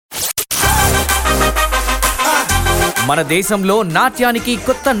మన దేశంలో నాట్యానికి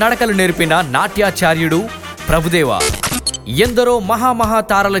కొత్త నడకలు నేర్పిన నాట్యాచార్యుడు ప్రభుదేవా ఎందరో మహా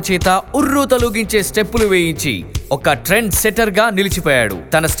తారల చేత ఉర్రూ తలూగించే స్టెప్పులు వేయించి ఒక ట్రెండ్ సెటర్ గా నిలిచిపోయాడు.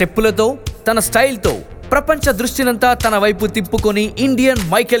 తన స్టెప్పులతో, తన స్టైల్తో ప్రపంచ దృష్టినంతా తన వైపు తిప్పుకొని ఇండియన్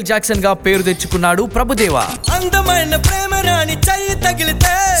మైకేల్ జాక్సన్ గా పేరు తెచ్చుకున్నాడు ప్రభుదేవా. అందమైన ప్రేమ రాణి చెయ్యి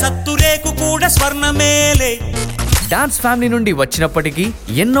తగిలితే సత్తురేకు కూడా స్వర్ణమేలే. డాన్స్ ఫ్యామిలీ నుండి వచ్చినప్పటికీ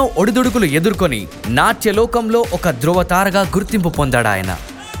ఎన్నో ఒడిదుడుకులు ఎదుర్కొని నాట్యలోకంలో ఒక ధ్రువతారగా గుర్తింపు పొందాడు ఆయన.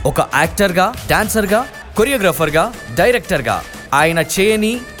 ఒక యాక్టర్గా, డాన్సర్గా, కొరియోగ్రాఫర్గా, డైరెక్టర్గా ఆయన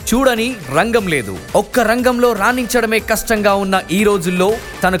చేయని, చూడని రంగం లేదు. ఒక్క రంగంలో రాణించడమే కష్టంగా ఉన్న ఈ రోజుల్లో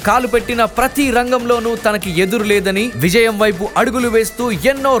తను కాలు పెట్టిన ప్రతి రంగంలోనూ తనకి ఎదురు లేదని విజయం వైపు అడుగులు వేస్తూ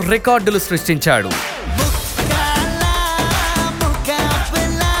ఎన్నో రికార్డులు సృష్టించాడు.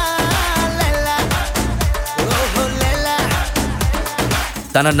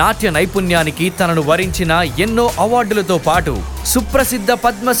 తన నాట్య నైపుణ్యానికి తనను వరించిన ఎన్నో అవార్డులతో పాటు సుప్రసిద్ధ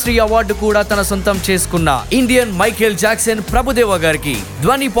పద్మశ్రీ అవార్డు కూడా తన సొంతం చేసుకున్న ఇండియన్ మైకేల్ జాక్సన్ ప్రభుదేవా గారికి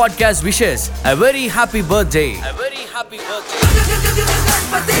ధ్వని podcast wishes a very happy birthday.